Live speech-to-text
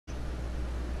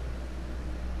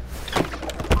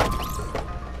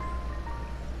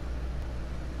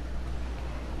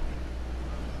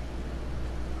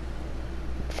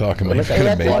Fuck, am I even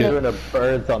gonna make it? The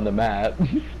birds on the map.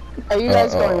 Are you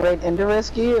guys going right into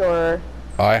risky, or?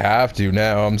 I have to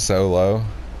now. I'm so low.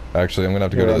 Actually, I'm gonna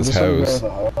have to go to this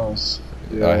house.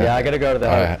 Yeah, I gotta go to the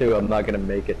house too. I'm not gonna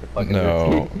make it to fucking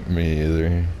risky. Me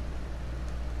either.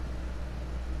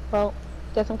 Well,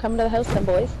 guess I'm coming to the house then,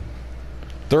 boys.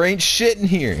 There ain't shit in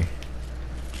here.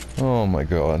 Oh my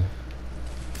god.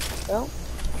 Well.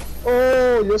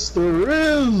 Oh, yes there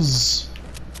is.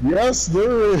 Yes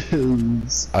there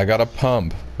is. I got a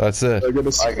pump. That's it. I got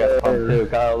a pump too,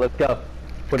 Kyle. Let's go.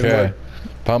 Okay.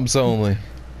 Pumps only.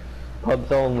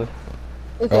 Pumps only.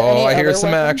 Oh, I hear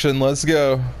some action. Let's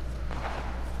go.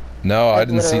 No, I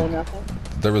didn't see. Nothing?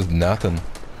 There was nothing.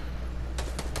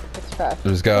 It's trash.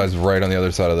 There's guys right on the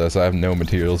other side of this. I have no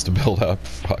materials to build up.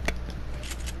 Fuck.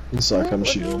 It's like I'm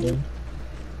shielding.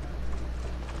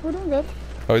 We're doing good.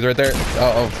 Oh, he's right there.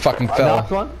 Oh, fucking fell.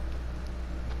 Knocked one.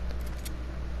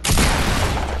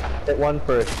 Hit one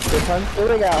for a good time. Here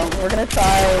we go. We're gonna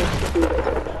try to do this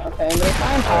right now. Okay, I'm gonna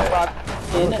try and pop rock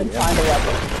in and find a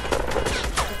weapon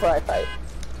before I fight.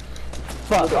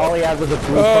 Fuck, all he had was a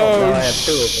blue pump. Now I have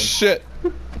two of them. Shit.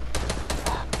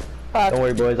 Don't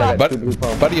worry, boys. I got two blue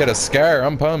pumps. Buddy had a scare.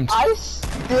 I'm pumped. I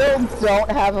still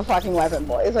don't have a fucking weapon,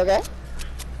 boys. Okay.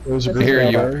 There's a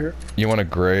here, you want a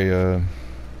gray,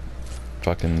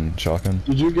 fucking shotgun?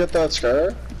 Did you get that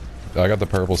scar? I got the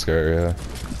purple scare, yeah.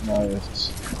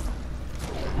 Nice.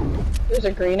 There's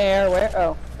a green AR where?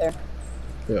 Oh, there.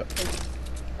 Yeah.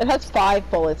 It has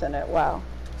 5 bullets in it. Wow.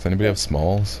 Does anybody have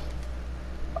smalls?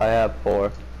 I have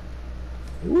 4.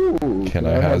 Ooh. Can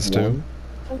I has 2?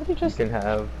 Somebody just. You can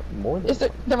have more than. Is there?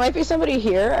 There might be somebody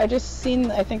here. I just seen.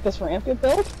 I think this ramp get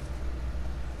built.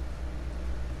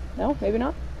 No, maybe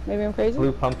not. Maybe I'm crazy.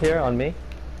 Blue pump here on me.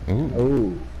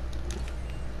 Ooh.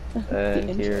 And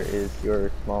here is your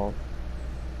small.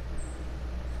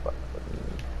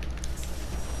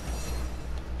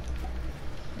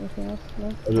 Anything else?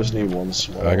 No? I just need one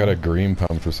small. I got a green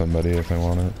pump for somebody if I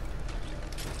want it.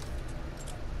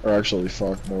 Or actually,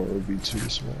 fuck no, it would be 2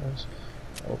 smalls.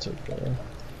 I'll take that.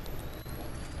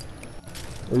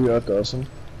 Where you at, Dawson?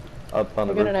 Up on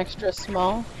the roof. Get an extra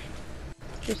small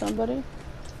for somebody.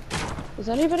 Does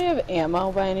anybody have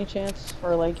ammo by any chance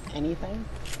for like anything?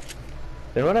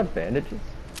 Anyone have bandages?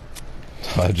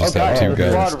 I just have 2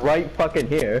 guns. Right fucking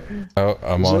here. Oh,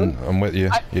 I'm with you.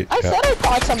 I said I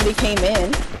thought somebody came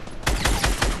in.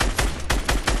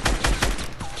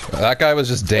 That guy was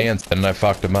just dancing and I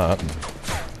fucked him up.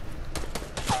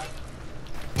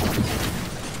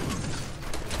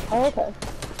 Oh, okay.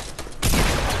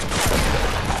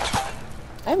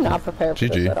 I'm not prepared for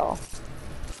this at all.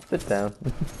 Sit down.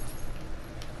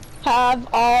 Have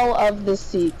all of the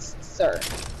seats, sir.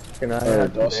 Can I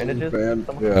have bandages?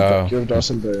 Yeah, give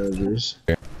Dawson bandages.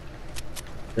 Here.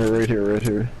 Here, right here, right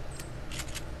here.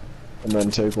 And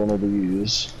then take one of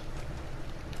these.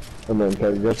 And then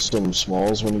can you get some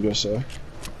smalls when you go sec?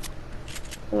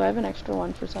 Oh, I have an extra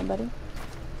one for somebody.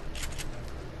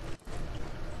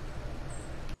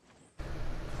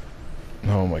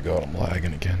 Oh my god, I'm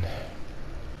lagging again.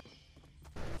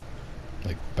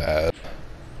 Like, bad.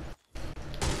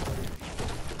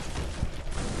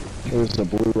 There's a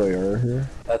blue AR here.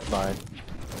 That's mine.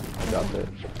 I got it.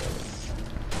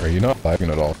 Are you not lagging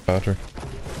at all, Patrick?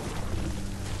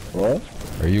 What?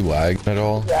 Are you lagging at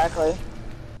all? Exactly.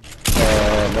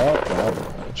 Not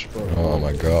that much. Oh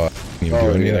my god. Can't even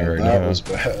do anything right now. That was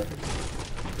bad.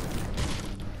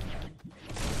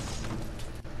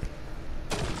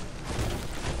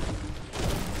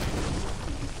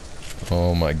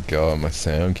 Oh my god, my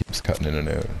sound keeps cutting in and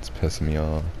out. It's pissing me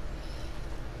off.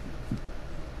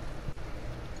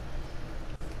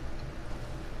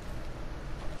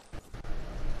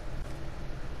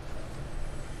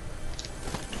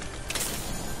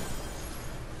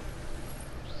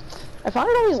 I find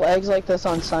it always lags like this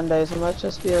on Sundays. It must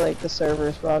just be like the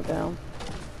server's bogged down.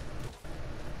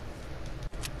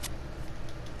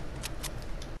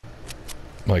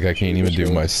 Like I can't even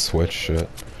do my Switch shit.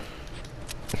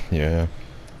 Yeah.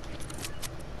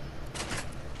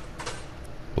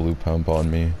 Blue pump on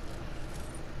me.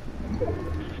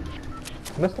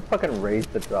 Must have fucking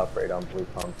raised the drop rate on blue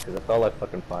pumps, because that's all I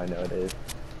fucking find nowadays.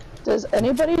 Does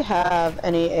anybody have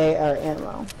any AR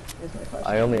ammo? Is my question.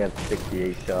 I only have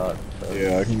 68 shots. So.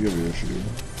 Yeah, I can give you a few.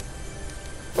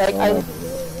 Like,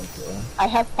 I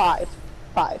have 5.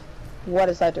 5. What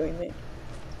is that doing me?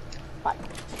 5.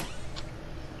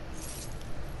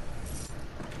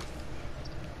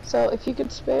 So, if you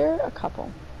could spare a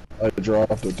couple. I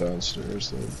dropped it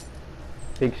downstairs though.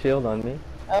 Big shield on me.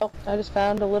 Oh, I just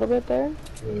found a little bit there.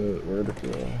 Where'd it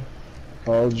go?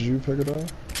 How did you pick it up?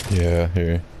 Yeah,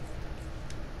 here.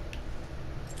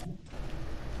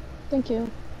 Thank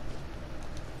you.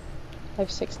 I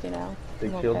have 60 now.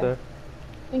 Big I'm shield okay. there.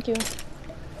 Thank you.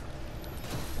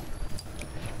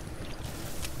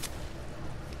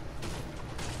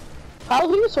 How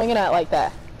who you swinging at like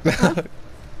that? Huh?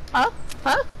 Huh?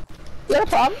 Huh? You got a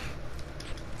problem?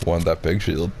 Want that big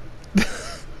shield?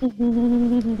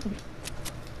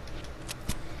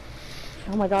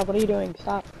 Oh my god, what are you doing?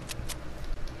 Stop.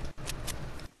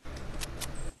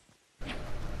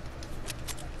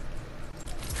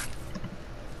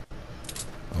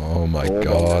 Oh my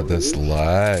god, this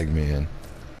lag, man.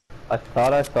 I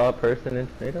thought I saw a person in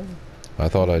tomato. I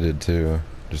thought I did too.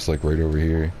 Just like right over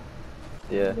here.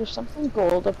 Yeah. There's something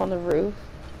gold up on the roof.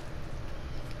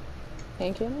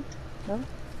 Hand cannon? No?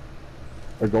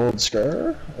 A gold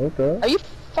scar? Okay. Are you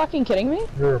fucking kidding me?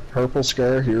 There's a purple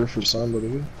scar here for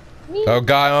somebody. Me? Oh,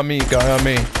 guy on me, guy on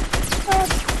me.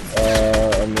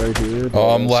 I'm right here. Oh,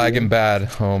 I'm lagging bad.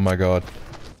 Oh my god.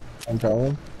 I'm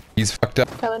coming. He's fucked up.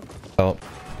 Coming. Help.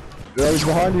 Yeah, he's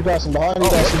behind you, Dustin. Behind you,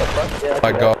 Dustin. Yeah, Oh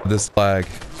my god, this lag.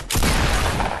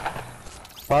 Fuck,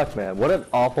 man. What an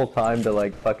awful time to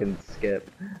like fucking skip.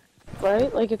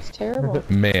 Right? Like, it's terrible.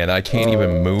 Man, I can't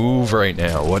even move right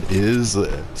now. What is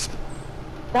it?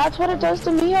 That's what it does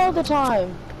to me all the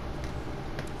time.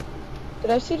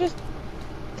 Did I see just...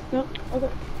 No? Okay.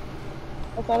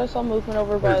 I thought I saw movement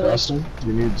over by Hey, like... Dustin, do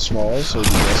you need smalls or do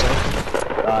you need some?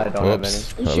 I don't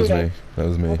Whoops. have That was me. That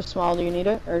was me. How small do you need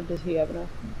it? Or does he have enough?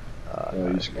 any.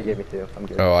 No, He gave me 2. I'm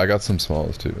good. Oh, I got some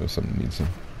smalls too. If someone needs some.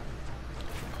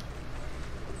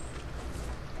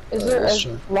 Is there let's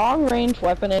a check. long-range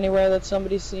weapon anywhere that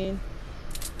somebody's seen?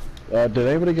 Did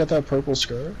anybody get that purple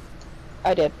scar?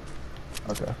 I did.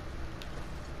 Okay.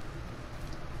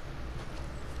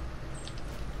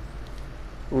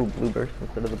 Ooh, blue burst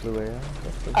instead of the blue area.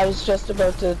 I was just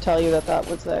about to tell you that that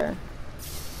was there.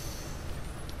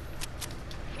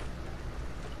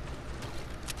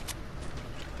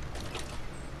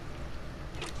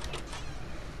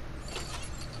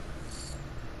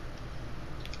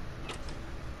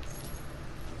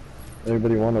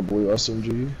 Anybody want a blue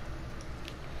SMG?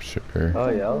 Sure. Oh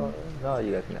yeah. No,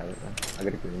 you guys can have it then. I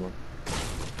got a green one.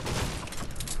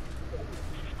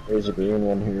 There's a green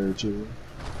one here too.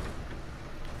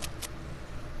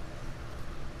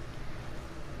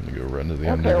 Let me go run to the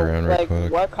I don't care, underground real like,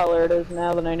 quick. what color it is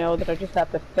now that I know that I just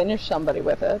have to finish somebody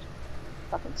with it.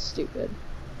 Fucking stupid.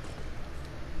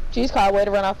 Jeez, Kyle, way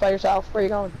to run off by yourself. Where are you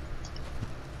going?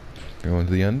 Going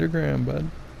to the underground, bud.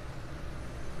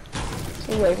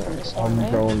 Stay away from the storm, I'm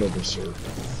right? going to the circle.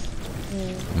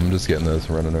 I'm just getting this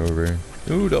running over.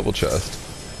 Ooh, double chest.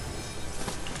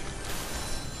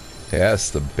 Yes,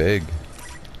 the big.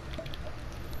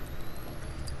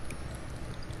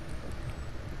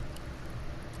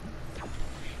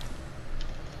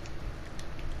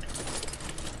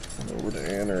 Over to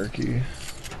Anarchy.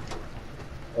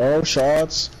 Oh,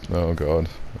 shots. Oh god.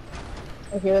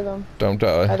 I hear them. Don't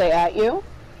Are die. they at you?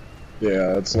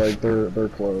 Yeah, it's like they're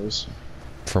close.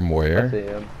 From I where? see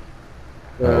him.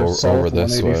 Over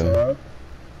this way. 185.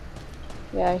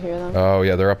 Yeah, I hear them. Oh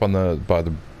yeah, they're up on the by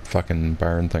the fucking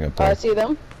barn thing up Oh, I there. see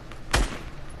them.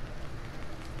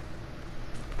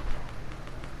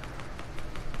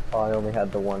 Oh, I only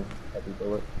had the one heavy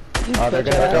bullet. You Oh, they're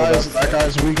bitch gonna ass. go That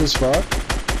guy's weak as fuck.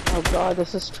 Oh god,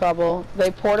 this is trouble.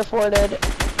 They porta-forted.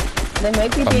 They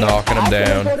make me I'm be knocking 'em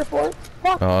down. Porta-fort.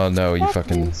 Fuck. Oh no, you Fuck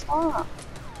fucking. me, stop.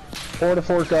 Porta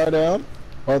fort guy down.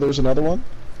 Oh, there's another one.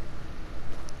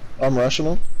 I'm rushing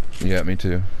him. Yeah, me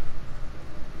too.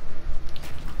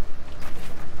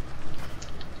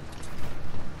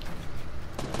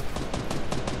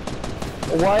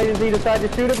 Why did he decide to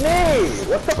shoot at me?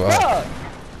 What the Fuck. fuck?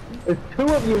 There's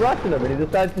 2 of you rushing him and he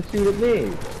decides to shoot at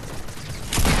me.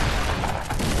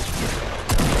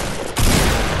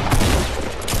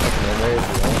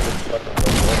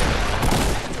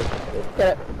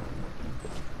 Get it.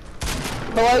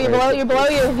 Below you, below you, below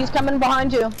you. He's coming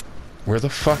behind you. Where the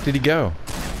fuck did he go?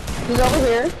 He's over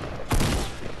here.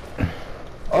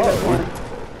 Oh,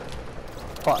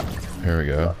 fuck. Here we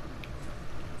go.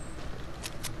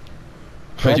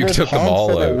 You Double took them pump all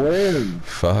for the out. win.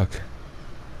 Fuck.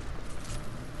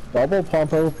 Double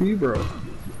pump OP, bro.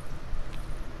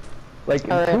 Like,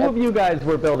 Alright, 2 of you guys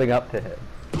were building up to him.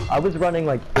 I was running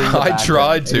like in the I background,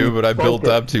 tried and to, you but I built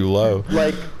focused. up too low.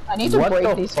 Like, I need to what break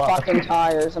the these fuck? fucking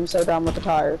tires. I'm so done with the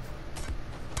tires.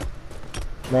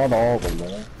 Not all of them,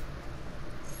 though.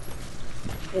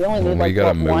 We only need We like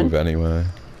gotta what, move one? anyway.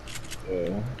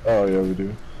 Yeah. Oh yeah, we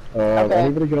do. Okay.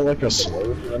 Anybody get like a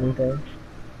slope or anything?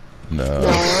 No.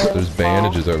 No. There's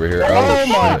bandages over here. Oh, Oh,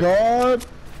 my shit. god!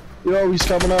 Yo, he's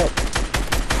coming up.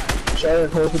 Sorry,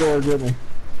 close the door, get me.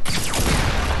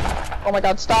 Oh my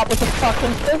god, stop with the fucking...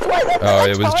 Oh,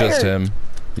 it was just him.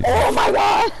 Oh my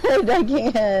god, I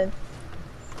can't.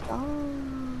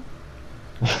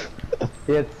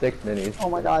 He had 6 minis. Oh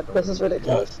my god, this is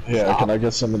ridiculous. Yeah, Stop. can I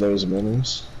get some of those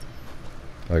minis?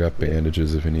 I got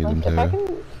bandages if you need them If I too.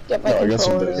 can get my No, I got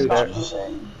some controller bandages. stop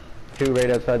moving. 2 right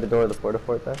outside the door of the Porta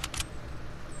Fort there.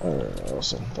 Alright,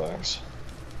 awesome, thanks.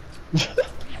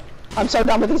 I'm so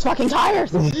done with these fucking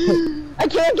tires! I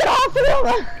can't get off of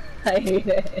them! I hate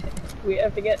it. We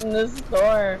have to get in the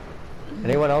store.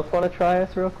 Anyone else want to try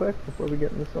us real quick before we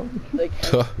get in the store? Like,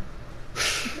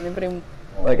 anybody...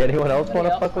 Like, anyone else Anybody want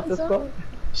to else fuck with want this some? squad?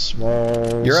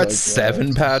 Small. You're at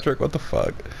 7, Patrick? What the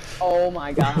fuck? Oh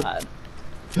my god.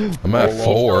 I'm at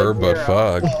 4, but Zero.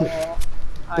 fuck.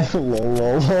 Oh,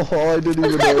 Lol, I didn't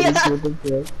even notice what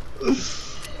the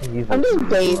fuck. I'm just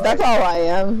bait, that's all I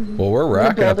am. Well, we're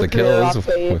racking up the kills. Off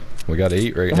bait. We got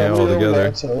 8 right now How many altogether.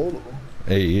 are total?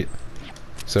 8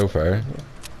 so far.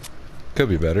 Could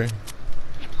be better.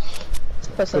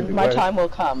 Listen, my time will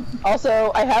come.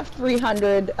 Also, I have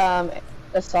 300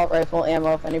 assault rifle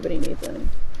ammo if anybody needs any.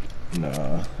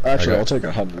 Nah. Actually, I'll take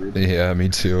 100. Yeah, me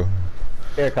too.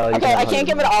 Here, Kyle, you Okay, can I have can't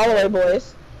give 100. it all away,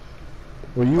 boys.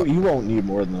 Well, you won't need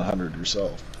more than 100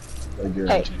 yourself. I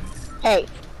guarantee.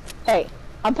 Hey,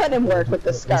 I'm putting in work with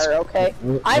this scar, okay?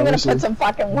 I'm gonna put some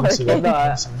fucking work see. in. No,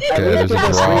 Okay, there's a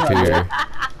drop here.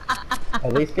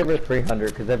 At least give her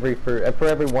 300, because for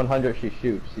every 100 she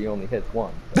shoots, she only hits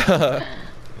 1.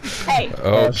 Hey,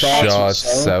 Oh, shots shots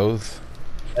south. south.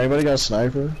 Anybody got a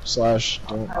sniper? Slash,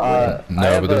 don't. I No,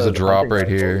 have but there's a drop hunting right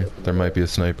rifle. here. There might be a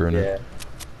sniper in Yeah. it.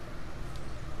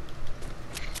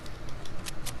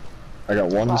 I got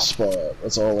one spot.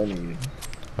 That's all I need.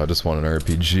 I just want an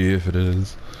RPG if it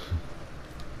is.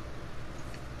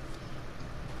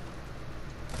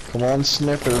 Come on,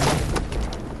 sniffer.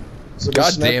 Is it a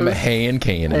God damn it, sniffer? hand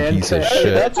cannon, Hand piece of cannon.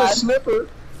 shit. That's a sniffer.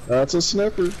 That's a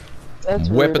sniffer. that's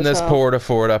Whipping weird as this hell. Porta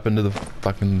Fort up into the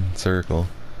fucking circle.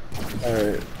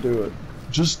 Alright, do it.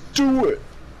 Just do it.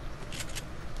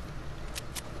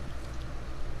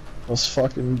 Let's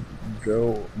fucking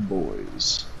go,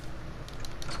 boys.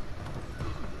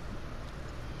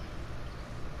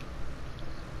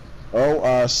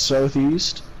 Oh,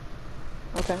 southeast.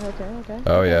 Okay.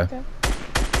 Oh, yeah. Okay.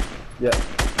 Yeah.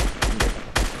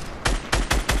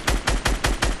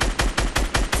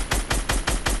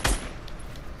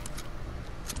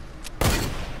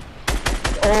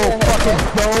 Oh,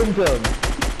 fucking domed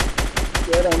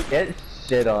him! Get him. Get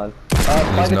shit on. He's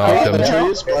By knocked the him.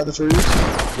 trees. By the trees.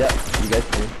 Yeah, you guys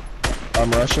see.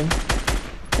 I'm rushing.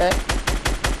 Okay.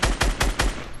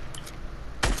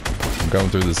 I'm going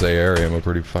through this area, I'm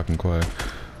pretty fucking quiet.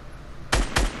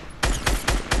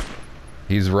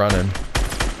 He's running.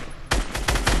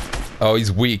 Oh,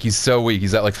 he's weak. He's so weak.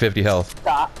 He's at like 50 health.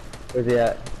 Stop. Where's he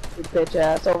at? You bitch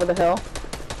ass over the hill.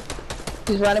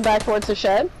 He's running back towards the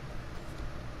shed.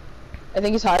 I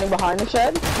think he's hiding behind the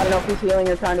shed. I don't know if he's healing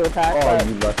or trying to attack. Oh, but...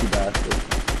 you lucky bastard.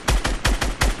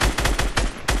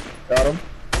 Got him.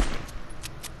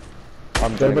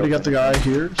 Everybody got the guy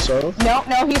here, so. No,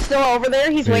 he's still over there.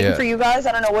 He's waiting Yeah. for you guys.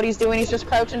 I don't know what he's doing. He's just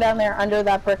crouching down there under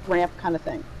that brick ramp kind of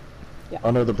thing.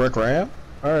 Under the brick ramp?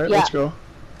 Alright, Yeah. let's go.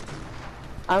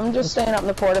 I'm just staying up in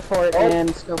the Porta Fort and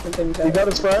scoping things out. He got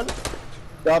his friend.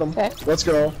 Got him. Okay. Let's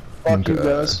go. Fuck you Okay.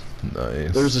 guys.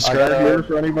 Nice. There's a I scar got a- here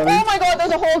for anybody. Oh my god,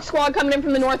 there's a whole squad coming in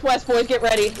from the northwest, boys. Get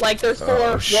ready. Like, there's 4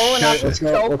 rolling shit. up Let's go.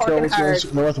 so Let's go. fucking Let's hard.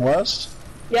 go northwest.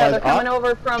 Yeah, they're Up? coming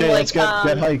over from, Okay, like, let's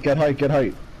get height. Get height. Get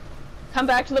height. come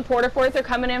back to the Porta Fort. They're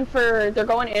coming in for, they're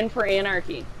going in for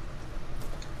anarchy.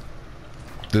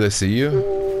 Do they see you?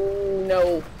 Ooh,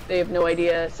 no, they have no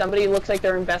idea. Somebody looks like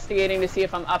they're investigating to see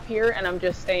if I'm up here, and I'm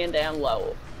just staying down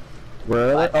low.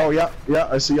 Where are What? they? Oh yeah, yeah.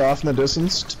 I see you off in the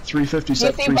distance. 350, You see,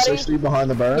 360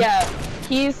 behind the bar. Yeah,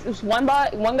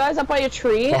 one guy's up by a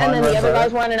tree, Behind and then red the other bar.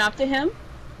 guy's running up to him.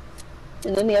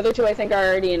 And then the other 2, I think, are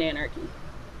already in anarchy.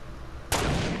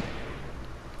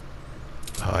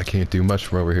 Oh, I can't do much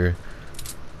from over here.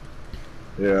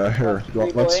 Yeah. Here. Oh,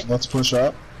 hey, boy. Let's push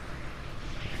up.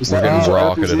 Is We're that getting our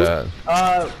rocketed RPG?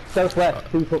 at. Southwest,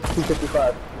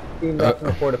 255. Team up in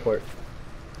the Porta Fort.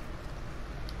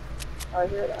 I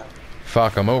hear that.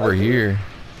 Fuck, I'm over here.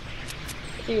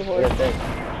 See you, What boys. did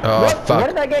Oh, What fuck.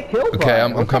 did I get killed by? Okay,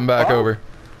 I'm What coming the back fuck? over.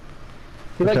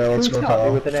 He like Okay, let's two go, shot me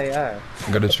Kyle. with an AR.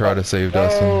 I'm gonna try to save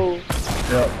Dustin. Oh,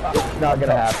 It's not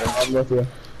gonna happen. I'm with you.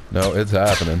 No, it's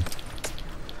happening.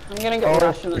 I'm gonna get Oh,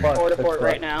 rushed in the fuck, Porta that's Fort fuck.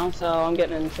 right now, so I'm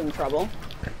getting in some trouble.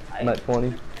 I'm at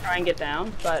 20. Try and get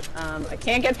down, but I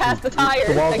can't get past the tires.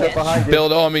 The walls I right get- behind you.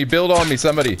 Build on me,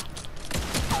 somebody.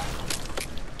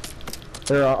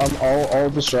 Here, I'm all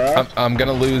distracted. I'm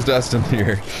gonna lose Dustin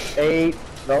here. 8,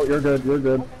 No, you're good. You're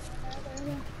good.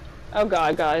 Oh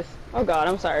god, guys. Oh god,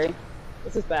 I'm sorry.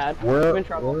 This is bad. Where- I'm in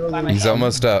trouble where are by we? He's myself.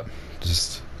 almost up.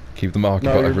 Just keep them No,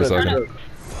 occupied you're for a good. second. You're good.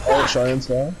 Oh, Cheyenne's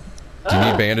down. Do you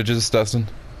need bandages, Dustin?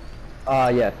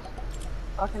 Yes.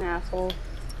 Fucking asshole.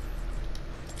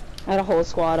 I had a whole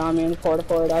squad on me in the porta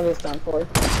fort. I was done for.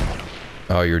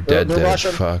 Oh, you're They're dead.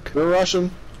 rushing. Fuck. They're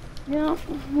rushing. Yep.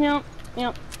 Yep.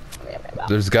 Yep.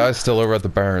 There's guys still over at the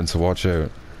barn, so watch out.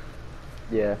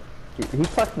 Yeah. He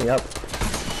fucked me up.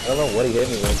 I don't know what he hit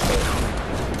me with,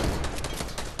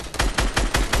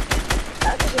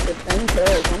 That's just a 10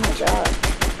 kills. Oh my god.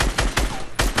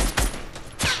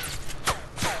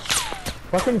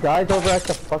 Fucking guys over at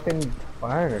the fucking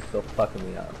barn are still fucking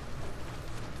me up.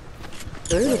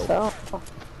 Screw yourself.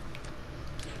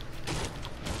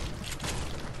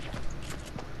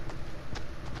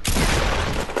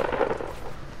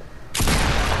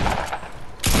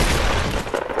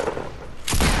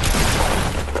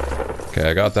 Okay,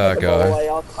 I got that guy.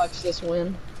 I'll clutch this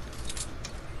win.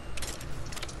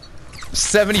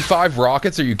 75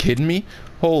 rockets? Are you kidding me?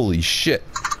 Holy shit.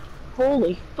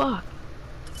 Holy fuck.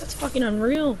 That's fucking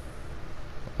unreal.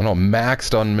 I know,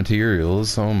 maxed on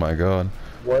materials. Oh my god.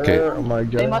 Where Okay. am I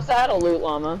They going? must have had a loot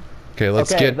llama. Okay,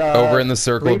 let's Okay, get over in the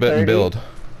circle a bit and 330. build.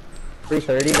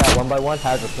 330, that 1x1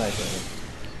 has a sniper in it.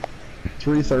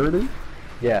 330?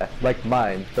 Yeah, like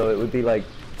mine, so it would be like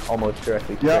almost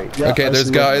directly Yeah, straight. yeah. Okay, I there's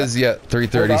see guys, yeah,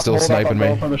 330 still sniping I'm me.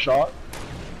 going for the shot.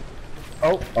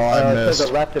 Oh, I to missed.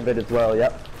 the left of it as well,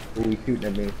 yep. Ooh, he's shooting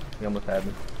at me. He almost had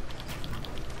me.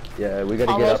 Yeah, we gotta get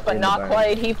Almost, up but in the not barn.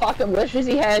 quite. He fucking wishes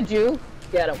he had you.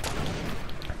 Get him.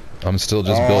 I'm still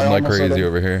just Oh, building I like almost hit crazy him.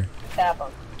 over here. Tap him.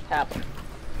 Tap him.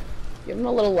 Give him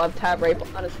a little love tap right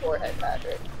on his forehead,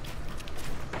 Patrick.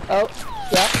 Oh,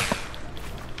 yep.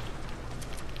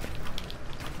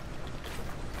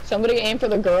 Somebody aim for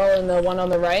the girl and the one on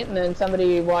the right, and then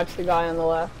somebody watch the guy on the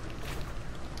left.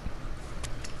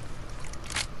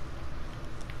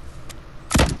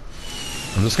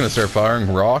 I'm just gonna start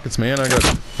firing rockets, man. I got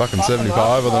fucking Fuck 'em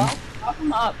 75 of them. up, fuck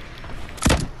 'em up.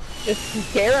 Just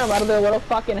scare them out of their little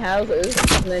fucking houses,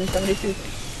 and then somebody shoots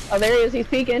him. Oh, there he is. He's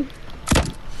peeking.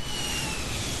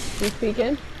 He's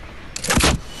peeking.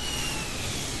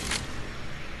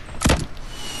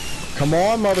 Come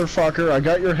on, motherfucker. I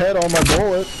got your head on my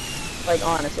bullet. Like,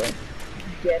 honestly.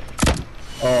 Get.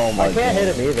 Oh my I can't god.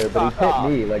 hit him either, but Fuck off.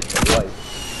 he hit me like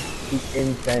twice. He's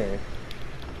insane.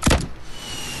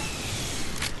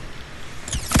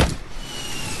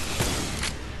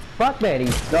 Fuck man,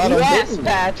 he's God, I'm Yes, hitting.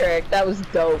 Patrick. That was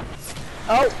dope.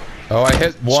 Oh, Oh, I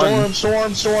hit one.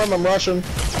 Storm, I'm rushing.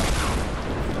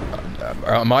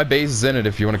 My base is in it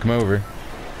if you want to come over.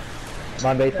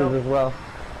 my bases as well.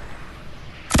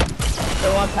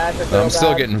 they want Patrick. real I'm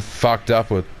still bad. getting fucked up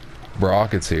with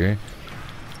rockets here.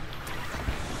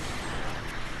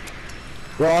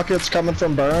 Rockets coming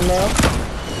from Burn now.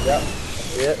 Yep.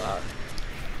 Yep.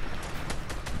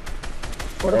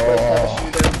 What if we have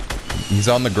a shooter? He's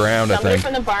on the ground, I Somebody think.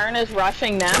 from the barn is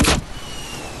rushing them.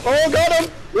 Oh, got him.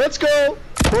 Let's go.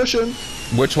 Pushing.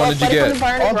 Which one did you Somebody from the get?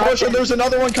 barn is I'm pushing. rushing. There's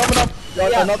another one coming up.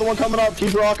 Got Yeah. another one coming up.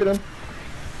 Keep rocketing.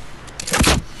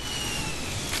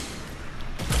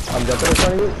 I'm jumping in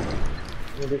front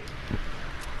of you.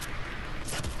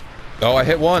 Oh, I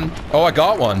hit one. Oh, I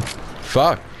got one.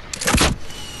 Fuck.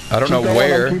 I don't know Keep going,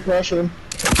 where. Keep pressuring.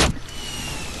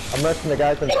 I'm rushing the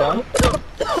guys in front.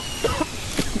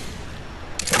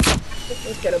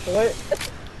 Let's get a bullet.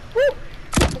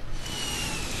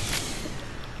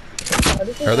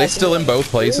 Are they still in both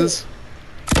places?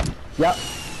 Yep.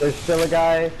 There's still a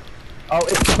guy. Oh,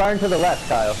 it's the barn to the left,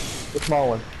 Kyle. The small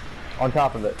one. On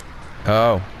top of it.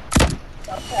 Oh.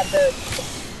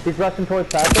 He's rushing towards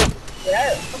Patrick.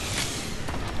 Yeah.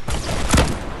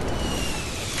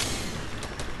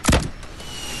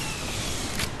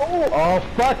 Oh,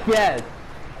 fuck yes!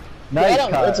 Nice, Get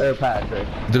him. Kyle, Patrick.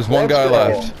 There's one guy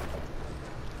Let's go.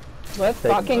 left. Let's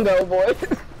Take fucking go, boys.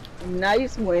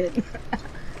 Nice win.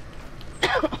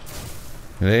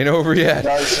 It ain't over yet.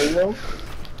 Guys, see you?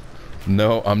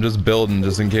 No, I'm just building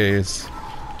just in case.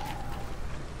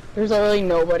 There's literally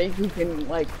nobody who can,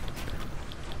 like...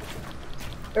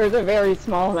 There's a very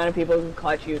small amount of people who can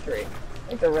clutch U3.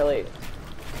 Like, they're really...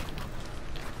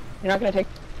 You're not gonna take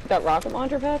that rocket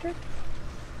launcher, Patrick?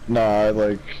 Nah,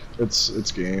 like it's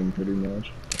game pretty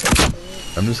much.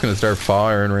 I'm just gonna start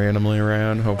firing randomly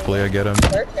around. Hopefully I get him.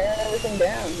 Start tearing everything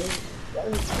down.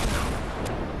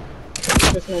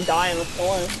 He's just gonna die in the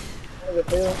storm. What does it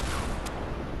do?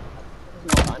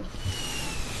 It's no fun.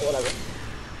 But whatever.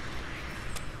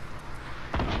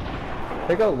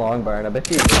 Check out Long Barn. I bet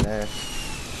he's in there.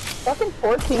 Fucking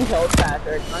 14 kills,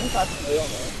 Patrick. I'm fucking real,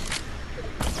 man.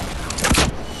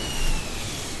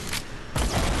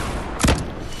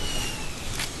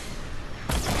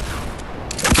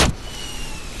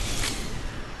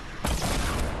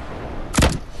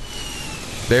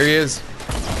 There he is.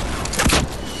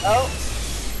 Oh.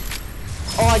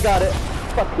 Oh, I got it.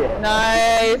 Fuck yeah.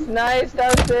 Nice, nice,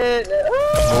 Dustin.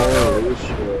 Holy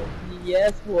shit.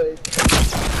 Yes, boys.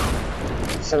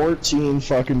 14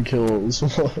 fucking kills.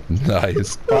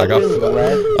 Nice.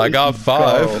 Let's I got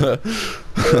 5.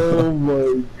 Oh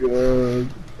my god.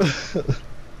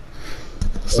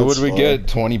 So what That's did we fine. get?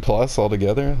 20 plus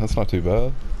altogether? That's not too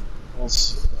bad.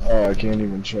 Oh, I can't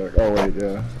even check. Oh wait,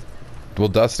 yeah. Well,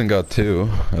 Dustin got 2,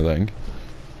 I think.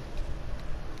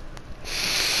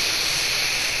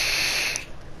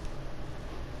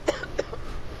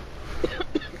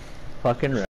 fucking